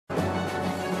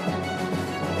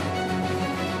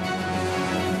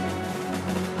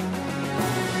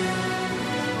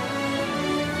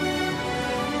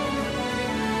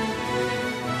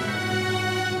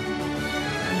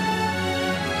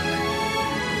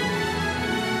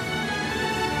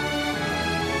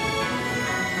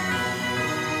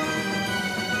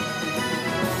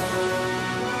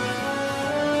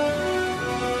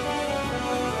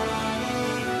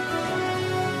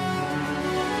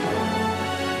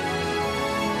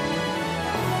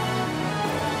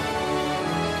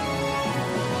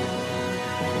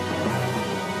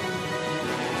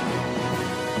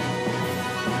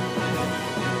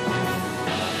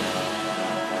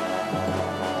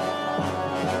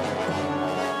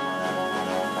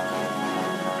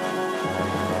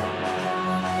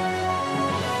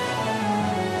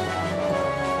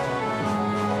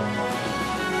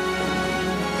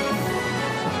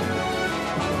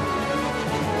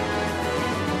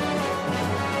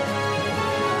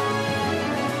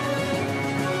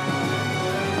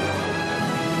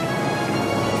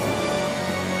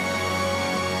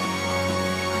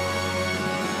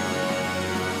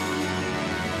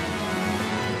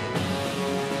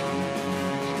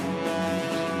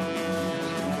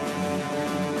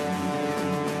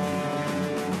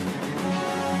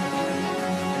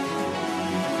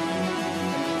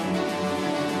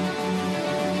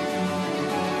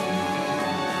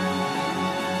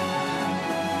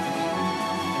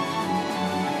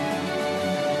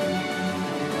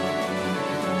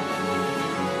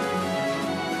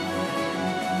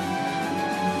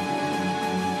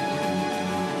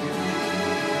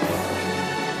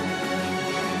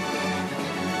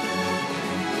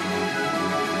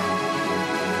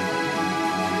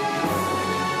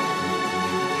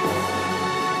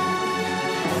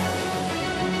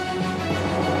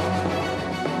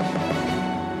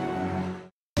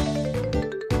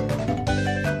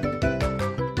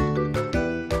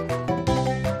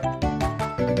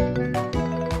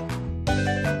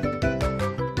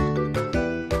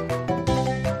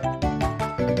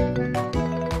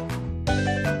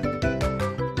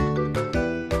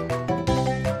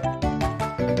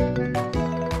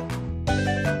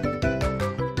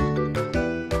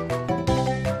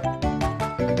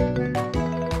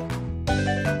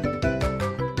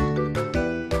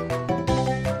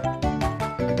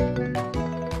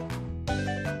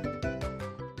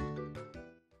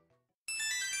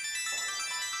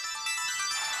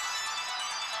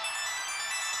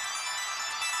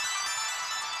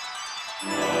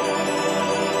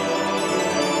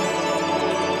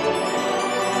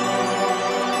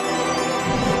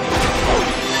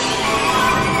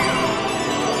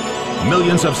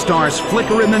Millions of stars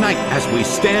flicker in the night as we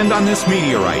stand on this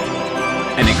meteorite.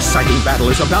 An exciting battle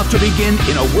is about to begin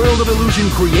in a world of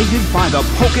illusion created by the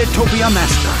Poketopia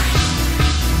Master.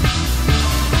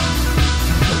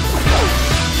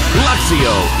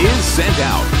 Luxio is sent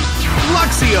out.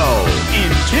 Luxio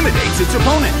intimidates its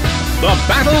opponent. The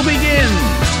battle begins.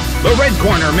 The red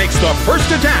corner makes the first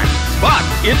attack, but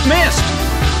it missed.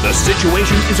 The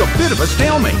situation is a bit of a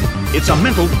stalemate. It's a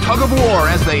mental tug of war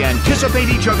as they anticipate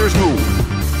each other's move.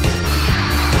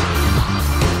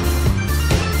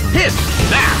 Hit!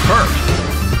 That hurt!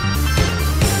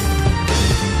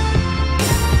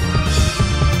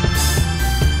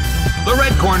 The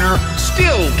red corner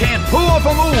still can't pull off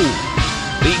a move.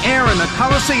 The air in the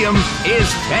Coliseum is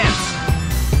tense.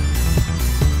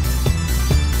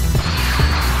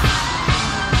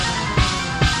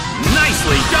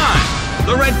 Nicely done!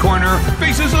 The red corner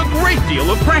faces a great deal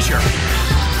of pressure.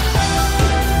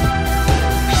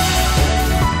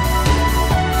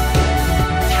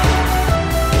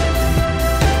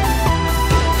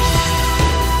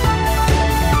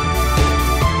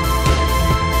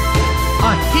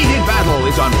 A heated battle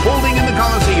is unfolding in the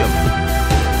Coliseum.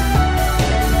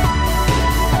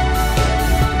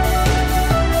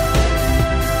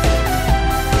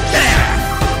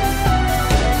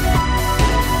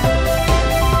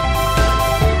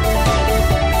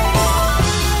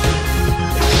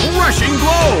 Rushing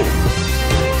blow!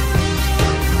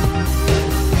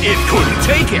 It couldn't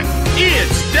take it!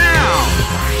 It's down!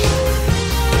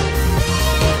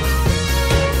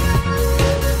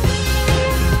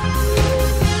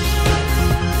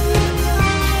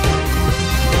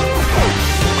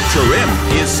 Cherrim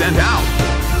is sent out.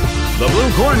 The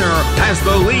blue corner has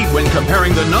the lead when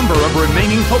comparing the number of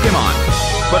remaining Pokémon,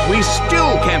 but we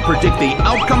still can't predict the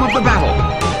outcome of the battle.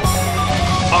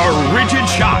 A rigid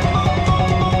shot.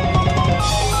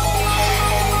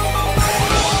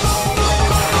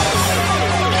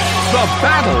 The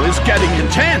battle is getting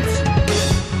intense!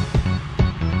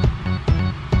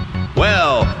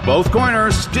 Well, both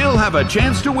corners still have a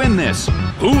chance to win this.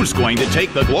 Who's going to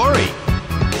take the glory?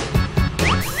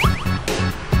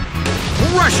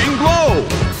 Rushing blow!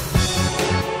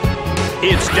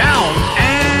 It's down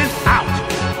and out!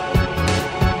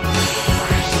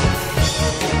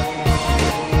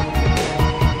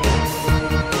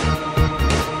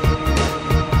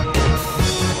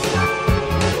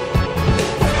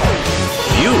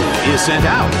 Is sent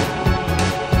out.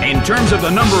 In terms of the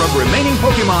number of remaining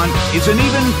Pokémon, it's an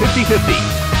even 50-50.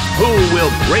 Who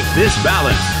will break this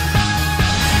balance?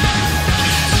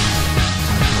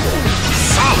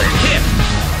 Solid hit!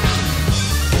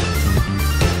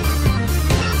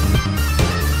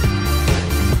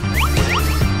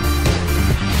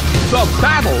 The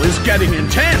battle is getting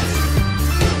intense!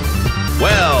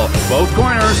 Well, both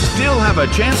corners still have a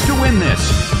chance to win this.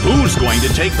 Who's going to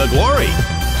take the glory?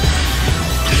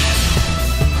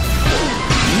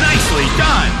 Nicely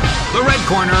done! The red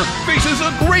corner faces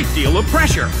a great deal of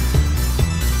pressure.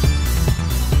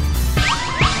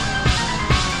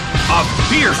 A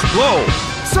fierce blow!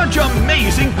 Such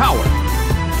amazing power!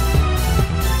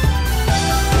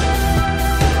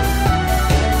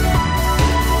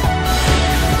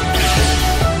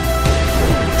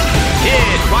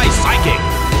 Hit by Psychic!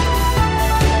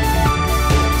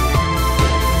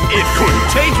 It couldn't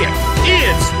take it!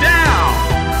 It's down!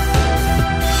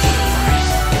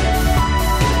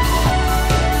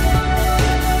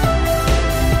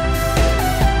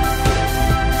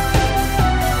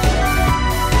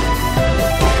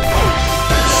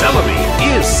 Celebi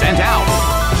is sent out.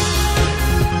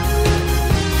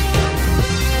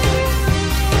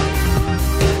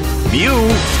 Mew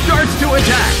starts to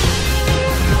attack.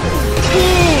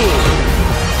 Ooh!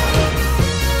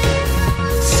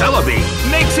 Celebi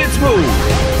makes its move.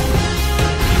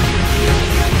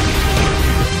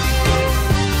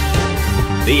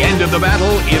 The end of the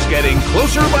battle is getting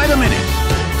closer by the minute.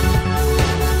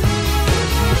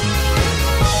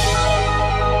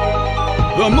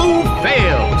 The move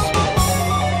fails.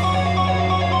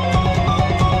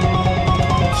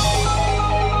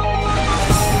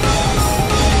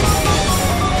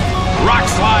 Rock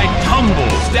Slide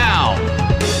tumbles down.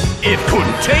 It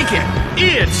couldn't take it.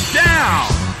 It's down.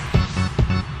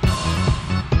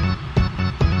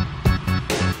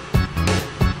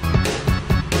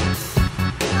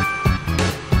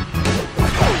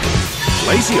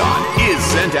 Glaceon is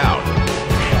sent out.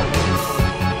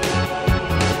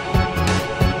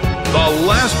 The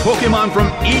last Pokémon from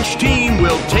each team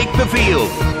will take the field.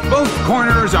 Both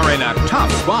corners are in a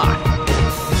tough spot.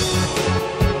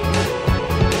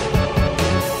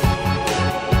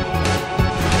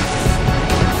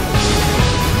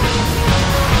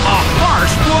 A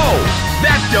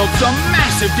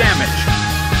massive damage.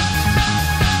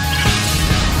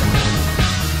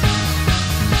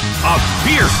 A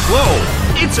fierce blow.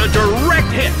 It's a direct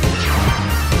hit.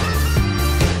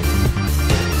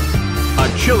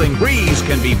 A chilling breeze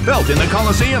can be felt in the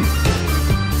Colosseum.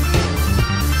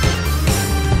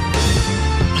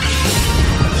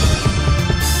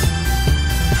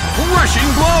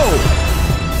 Crushing blow.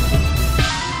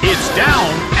 It's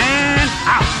down and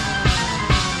out.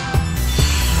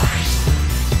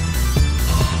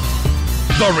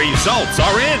 The results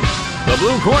are in. The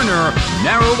blue corner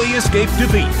narrowly escaped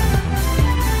defeat.